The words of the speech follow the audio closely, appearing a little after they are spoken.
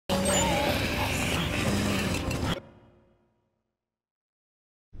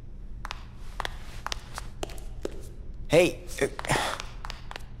Hey,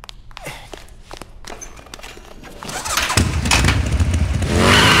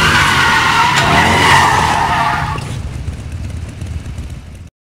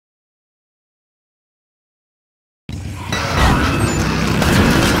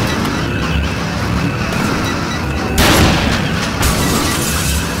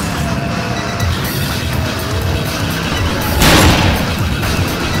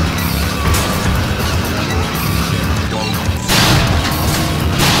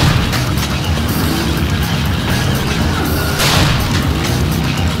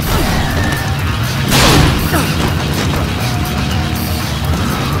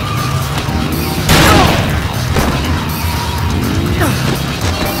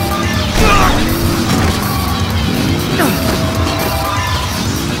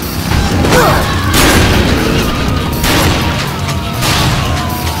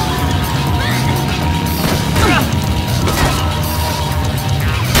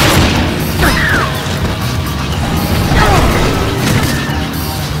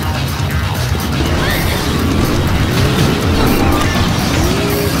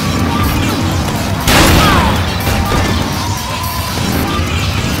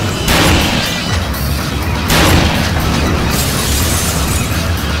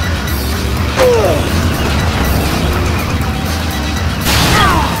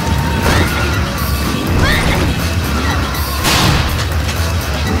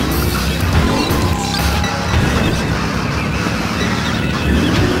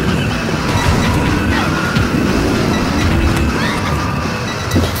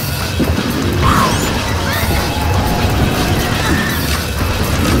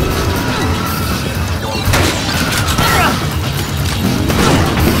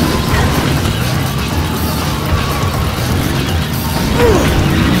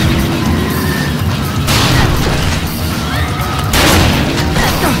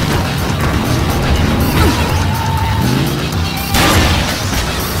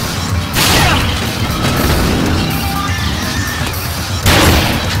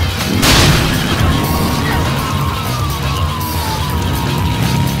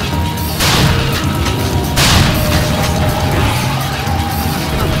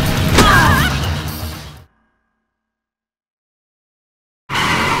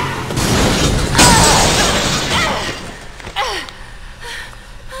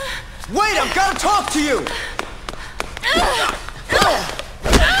 wait, I've got to talk to you!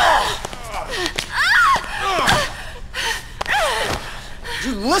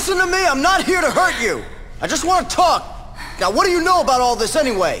 You listen to me? I'm not here to hurt you. I just want to talk. Now, what do you know about all this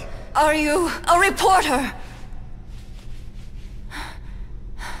anyway? Are you a reporter?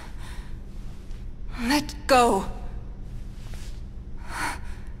 Let go.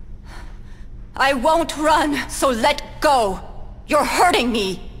 I won't run, so let go. You're hurting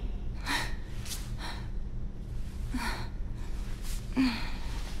me.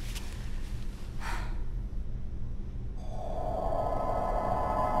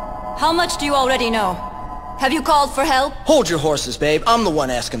 How much do you already know? Have you called for help? Hold your horses, babe. I'm the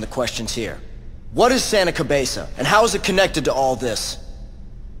one asking the questions here. What is Santa Cabeza, and how is it connected to all this?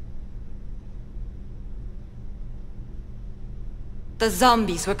 The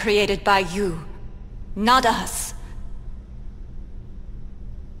zombies were created by you, not us.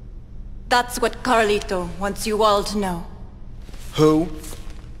 That's what Carlito wants you all to know. Who?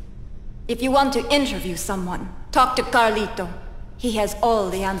 If you want to interview someone, talk to Carlito. He has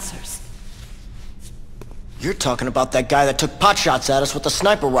all the answers. You're talking about that guy that took potshots at us with a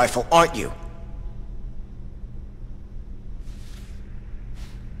sniper rifle, aren't you?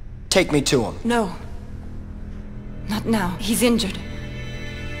 Take me to him. No. Not now. He's injured.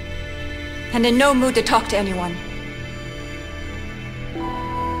 And in no mood to talk to anyone.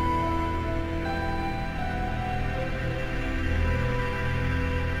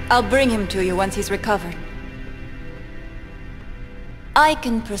 I'll bring him to you once he's recovered. I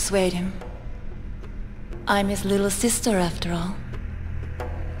can persuade him. I'm his little sister, after all.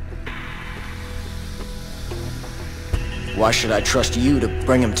 Why should I trust you to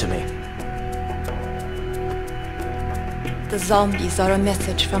bring him to me? The zombies are a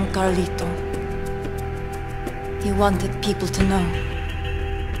message from Carlito. He wanted people to know.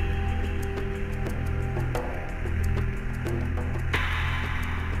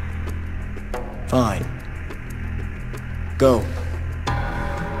 Fine. Go.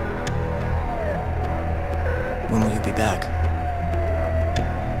 When will you be back?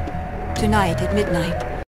 Tonight at midnight.